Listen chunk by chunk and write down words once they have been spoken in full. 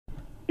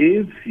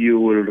If you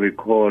will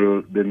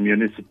recall, the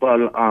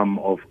municipal arm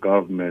of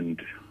government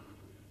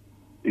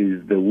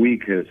is the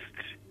weakest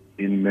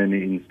in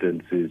many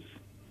instances,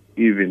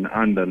 even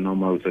under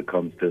normal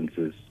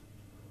circumstances.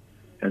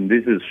 And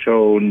this is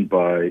shown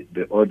by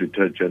the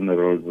Auditor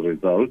General's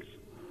results.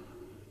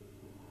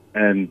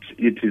 And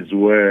it is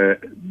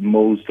where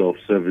most of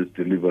service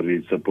delivery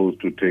is supposed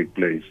to take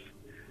place.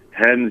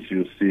 Hence,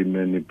 you see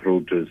many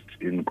protests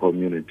in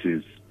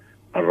communities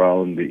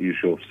around the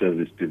issue of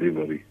service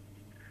delivery.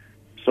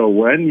 So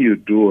when you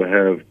do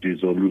have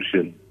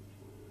dissolution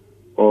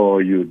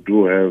or you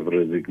do have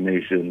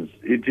resignations,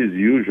 it is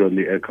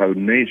usually a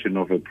culmination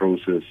of a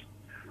process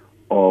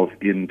of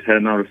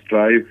internal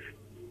strife,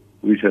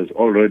 which has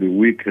already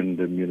weakened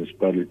the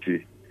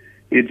municipality.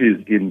 It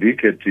is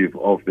indicative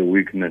of the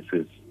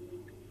weaknesses,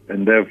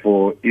 and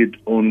therefore it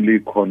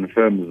only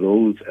confirms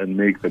those and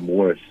makes them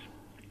worse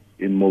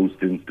in most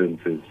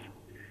instances.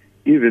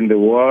 Even the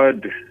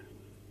word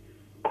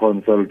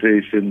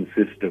consultation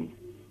system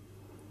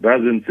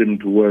doesn't seem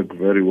to work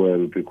very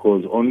well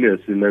because only a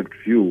select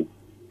few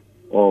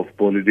of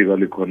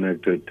politically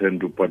connected tend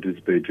to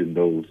participate in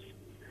those.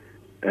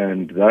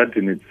 And that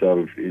in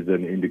itself is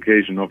an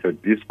indication of a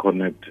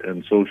disconnect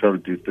and social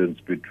distance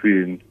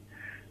between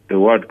the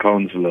ward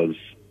councillors,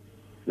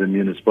 the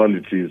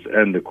municipalities,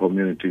 and the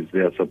communities they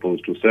are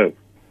supposed to serve.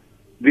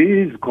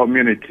 These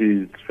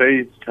communities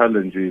face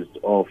challenges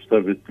of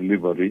service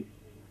delivery,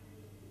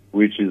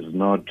 which is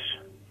not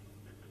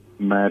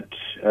met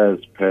as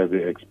per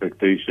the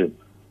expectation.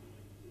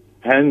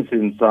 Hence,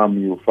 in some,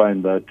 you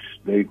find that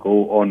they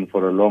go on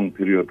for a long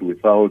period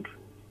without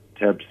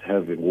taps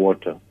having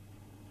water,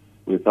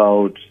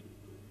 without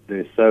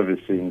the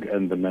servicing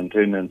and the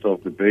maintenance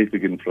of the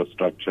basic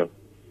infrastructure,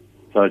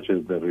 such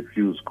as the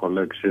refuse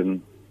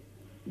collection,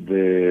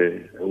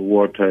 the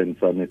water and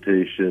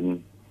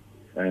sanitation,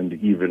 and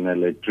even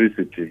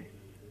electricity.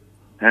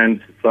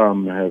 Hence,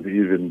 some have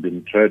even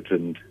been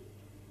threatened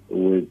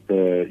with,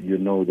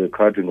 the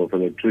cutting of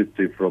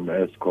electricity from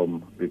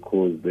Eskom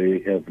because they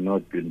have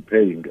not been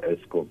paying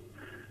Eskom.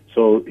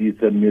 So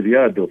it's a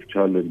myriad of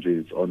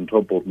challenges on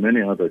top of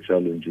many other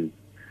challenges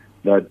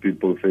that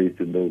people face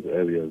in those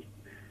areas.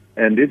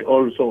 And it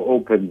also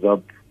opens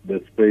up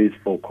the space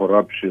for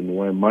corruption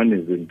where money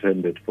is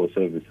intended for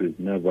services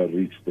never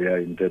reach their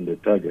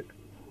intended target.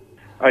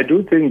 I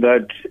do think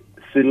that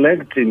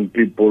selecting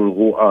people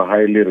who are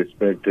highly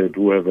respected,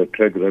 who have a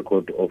track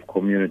record of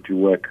community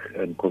work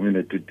and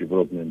community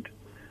development,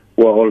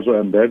 who are also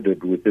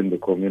embedded within the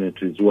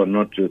communities, who are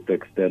not just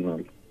external,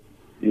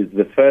 is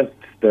the first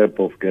step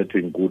of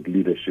getting good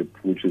leadership,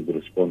 which is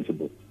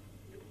responsible.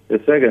 The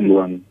second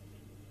one,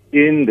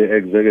 in the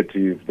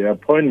executive, the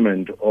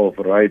appointment of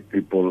right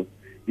people.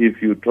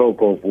 If you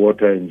talk of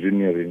water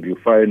engineering, you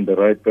find the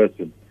right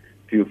person.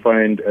 If you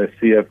find a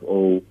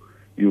CFO,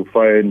 you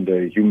find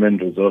a human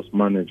resource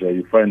manager,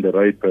 you find the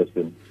right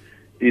person.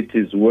 It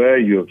is where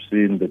you have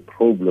seen the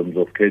problems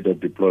of cadre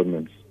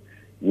deployments,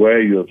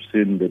 where you have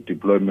seen the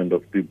deployment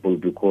of people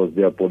because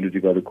they are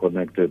politically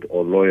connected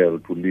or loyal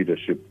to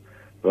leadership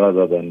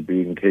rather than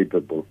being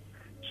capable.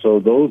 So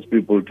those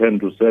people tend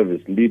to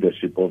service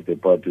leadership of the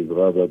parties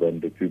rather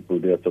than the people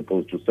they are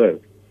supposed to serve.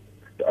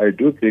 I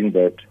do think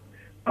that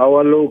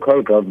our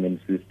local government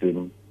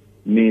system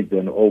needs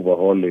an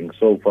overhauling.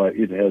 So far,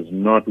 it has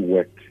not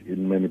worked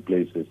in many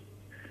places.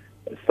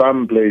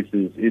 Some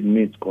places, it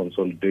needs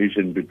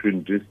consolidation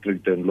between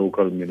district and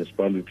local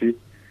municipality.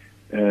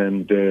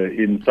 And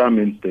in some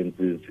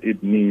instances,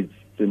 it needs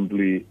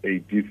simply a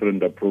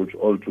different approach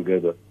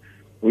altogether,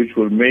 which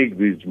will make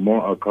these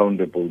more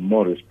accountable,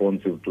 more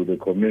responsive to the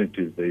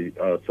communities they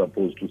are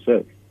supposed to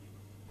serve.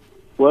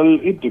 Well,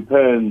 it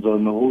depends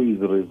on who is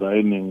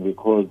resigning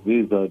because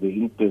these are the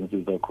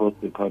instances across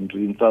the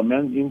country. In some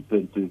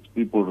instances,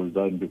 people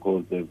resign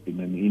because there's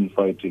been an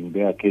infighting.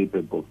 They are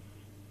capable,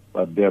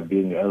 but they are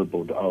being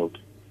elbowed out.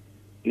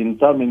 In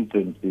some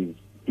instances,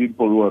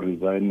 people who are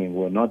resigning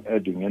were not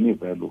adding any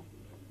value.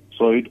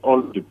 So it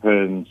all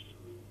depends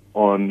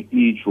on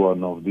each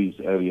one of these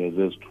areas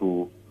as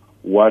to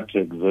what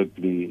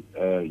exactly,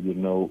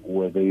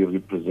 were they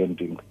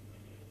representing.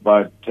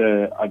 But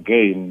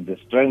again, the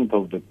strength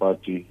of the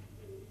party,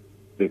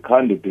 the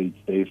candidates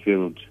they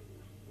filled,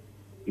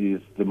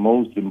 is the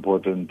most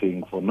important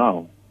thing for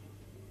now,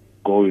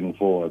 going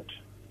forward.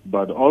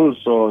 But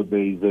also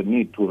there is a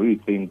need to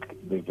rethink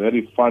the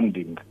very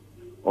funding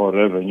or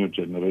revenue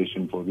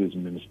generation for these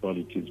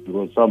municipalities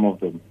because some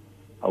of them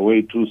are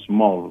way too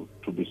small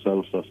to be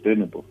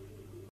self-sustainable.